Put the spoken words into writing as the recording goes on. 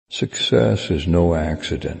Success is no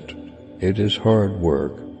accident. It is hard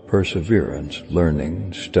work, perseverance,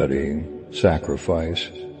 learning, studying, sacrifice,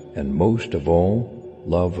 and most of all,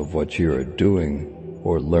 love of what you are doing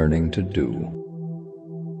or learning to do.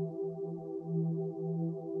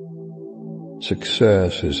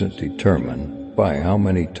 Success isn't determined by how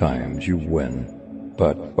many times you win,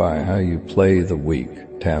 but by how you play the week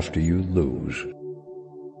after you lose.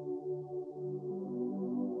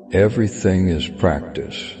 Everything is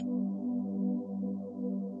practice.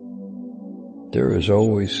 There is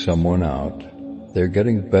always someone out there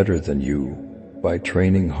getting better than you by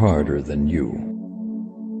training harder than you.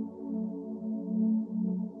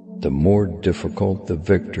 The more difficult the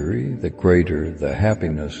victory, the greater the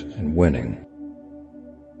happiness in winning.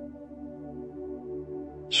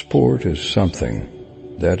 Sport is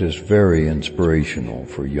something that is very inspirational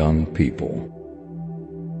for young people.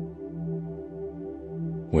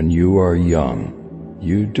 When you are young,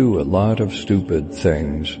 you do a lot of stupid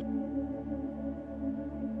things.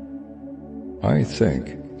 I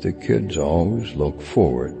think the kids always look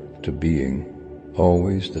forward to being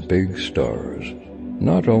always the big stars,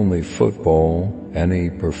 not only football,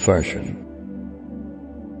 any profession.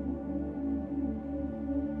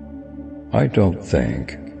 I don't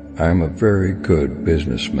think I'm a very good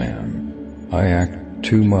businessman. I act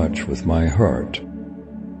too much with my heart.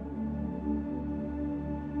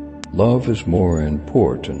 Love is more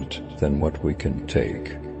important than what we can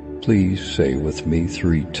take. Please say with me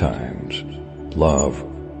 3 times. Love,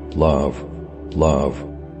 love, love.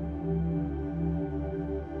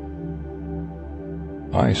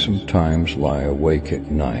 I sometimes lie awake at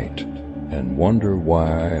night and wonder why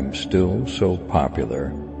I am still so popular,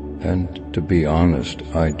 and to be honest,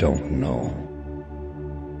 I don't know.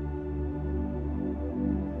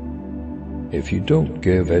 If you don't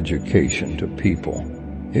give education to people,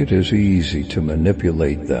 it is easy to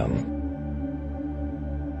manipulate them.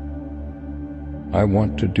 I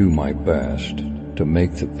want to do my best to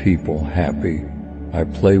make the people happy. I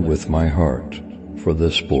play with my heart for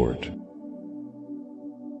the sport.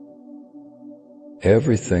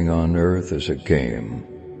 Everything on earth is a game,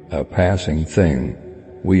 a passing thing.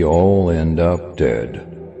 We all end up dead.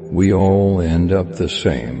 We all end up the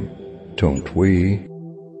same, don't we?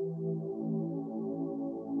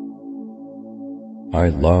 I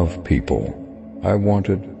love people. I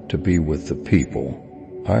wanted to be with the people.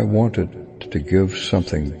 I wanted to give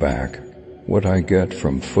something back, what I get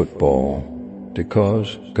from football,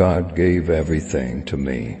 because God gave everything to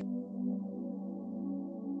me.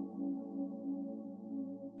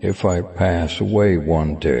 If I pass away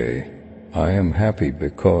one day, I am happy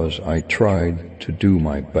because I tried to do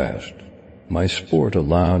my best. My sport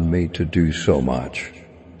allowed me to do so much,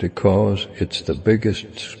 because it's the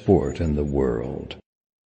biggest sport in the world.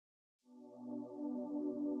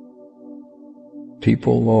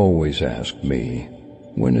 People always ask me,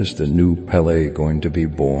 when is the new Pele going to be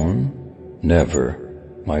born?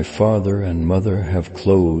 Never. My father and mother have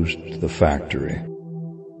closed the factory.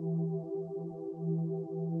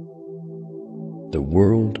 The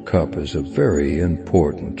World Cup is a very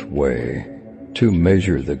important way to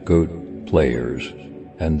measure the good players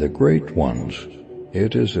and the great ones.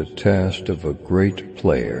 It is a test of a great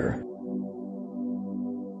player.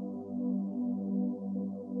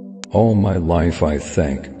 All my life I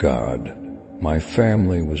thank God. My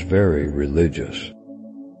family was very religious.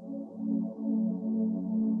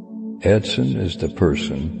 Edson is the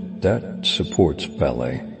person that supports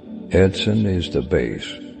Pele. Edson is the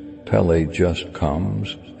base. Pele just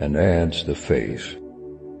comes and adds the face.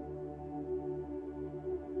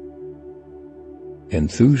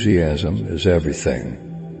 Enthusiasm is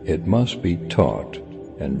everything. It must be taught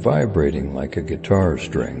and vibrating like a guitar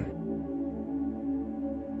string.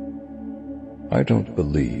 I don't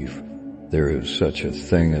believe there is such a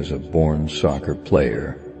thing as a born soccer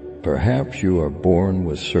player. Perhaps you are born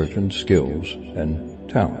with certain skills and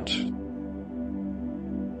talents.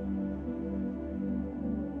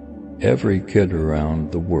 Every kid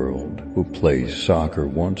around the world who plays soccer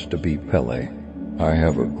wants to be Pele. I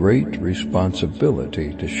have a great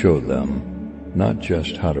responsibility to show them not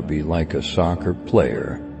just how to be like a soccer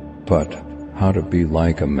player, but how to be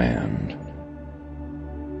like a man.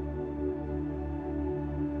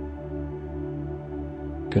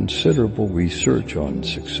 Considerable research on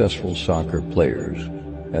successful soccer players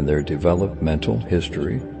and their developmental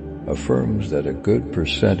history affirms that a good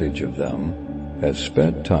percentage of them has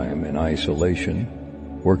spent time in isolation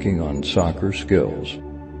working on soccer skills.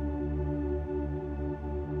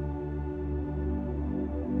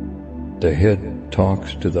 The head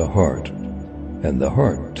talks to the heart, and the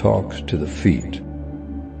heart talks to the feet.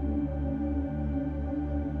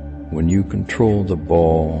 When you control the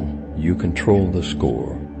ball, you control the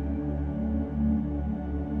score.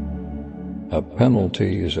 A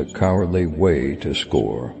penalty is a cowardly way to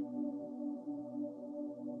score.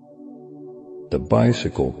 The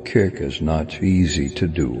bicycle kick is not easy to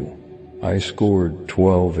do. I scored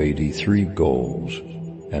 1283 goals,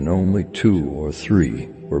 and only 2 or 3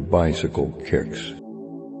 were bicycle kicks.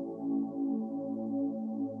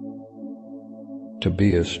 To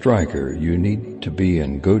be a striker, you need to be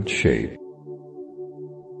in good shape.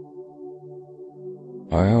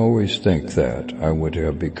 I always think that I would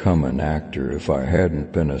have become an actor if I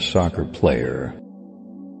hadn't been a soccer player.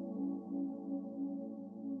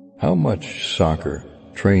 How much soccer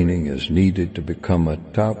training is needed to become a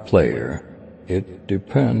top player? It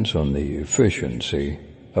depends on the efficiency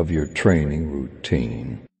of your training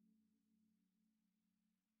routine.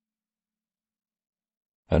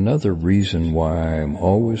 Another reason why I am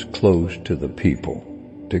always close to the people,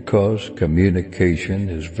 because communication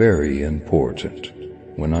is very important.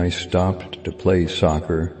 When I stopped to play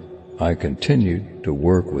soccer, I continued to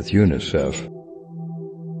work with UNICEF.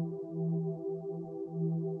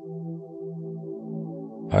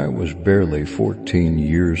 I was barely 14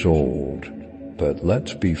 years old, but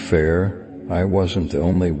let's be fair, I wasn't the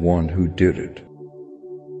only one who did it.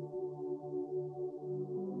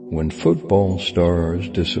 When football stars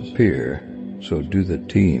disappear, so do the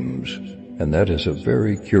teams, and that is a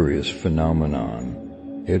very curious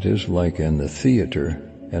phenomenon. It is like in the theater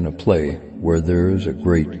in a play where there is a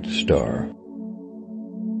great star.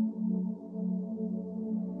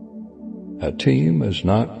 A team is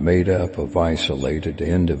not made up of isolated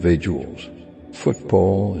individuals.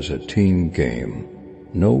 Football is a team game.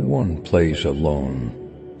 No one plays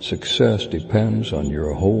alone. Success depends on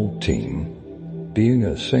your whole team being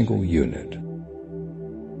a single unit.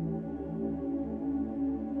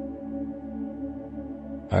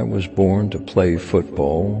 I was born to play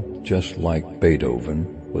football just like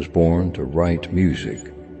Beethoven was born to write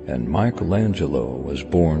music, and Michelangelo was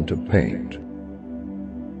born to paint.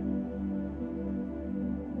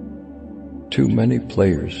 Too many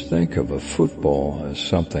players think of a football as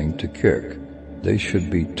something to kick. They should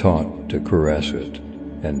be taught to caress it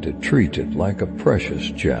and to treat it like a precious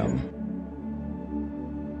gem.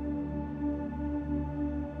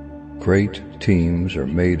 Great teams are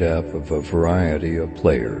made up of a variety of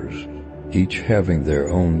players, each having their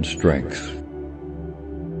own strengths.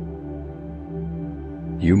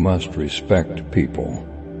 You must respect people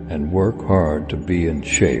and work hard to be in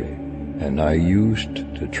shape, and I used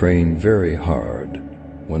to train very hard.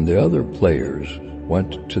 When the other players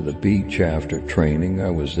went to the beach after training, I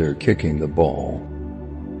was there kicking the ball.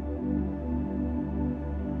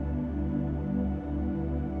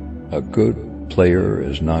 A good player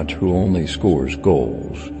is not who only scores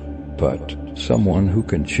goals, but someone who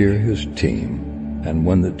can cheer his team, and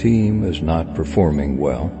when the team is not performing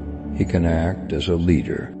well, he can act as a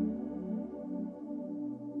leader.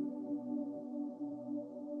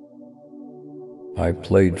 I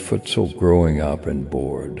played futsal growing up and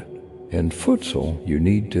bored. In futsal, you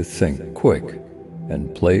need to think quick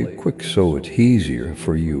and play quick so it's easier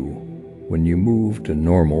for you when you move to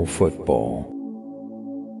normal football.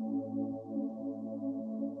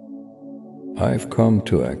 I've come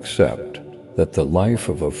to accept that the life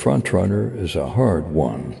of a frontrunner is a hard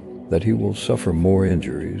one, that he will suffer more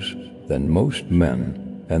injuries than most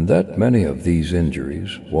men, and that many of these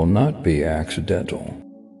injuries will not be accidental.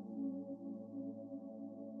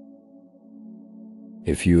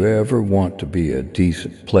 If you ever want to be a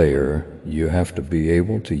decent player, you have to be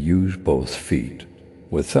able to use both feet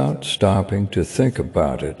without stopping to think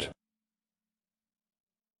about it.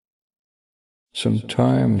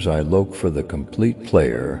 Sometimes I look for the complete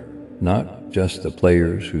player, not just the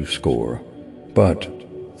players who score, but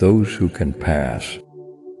those who can pass.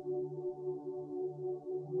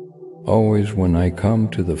 Always when I come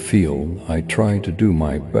to the field, I try to do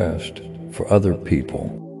my best for other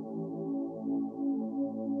people.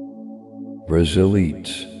 Brazil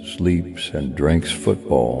eats, sleeps, and drinks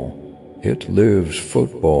football. It lives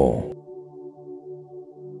football.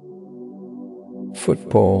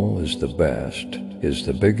 Football is the best, is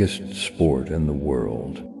the biggest sport in the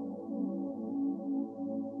world.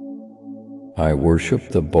 I worship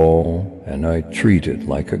the ball and I treat it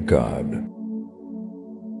like a god.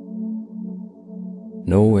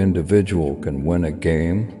 No individual can win a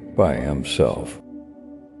game by himself.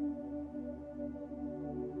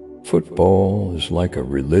 Football is like a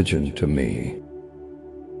religion to me.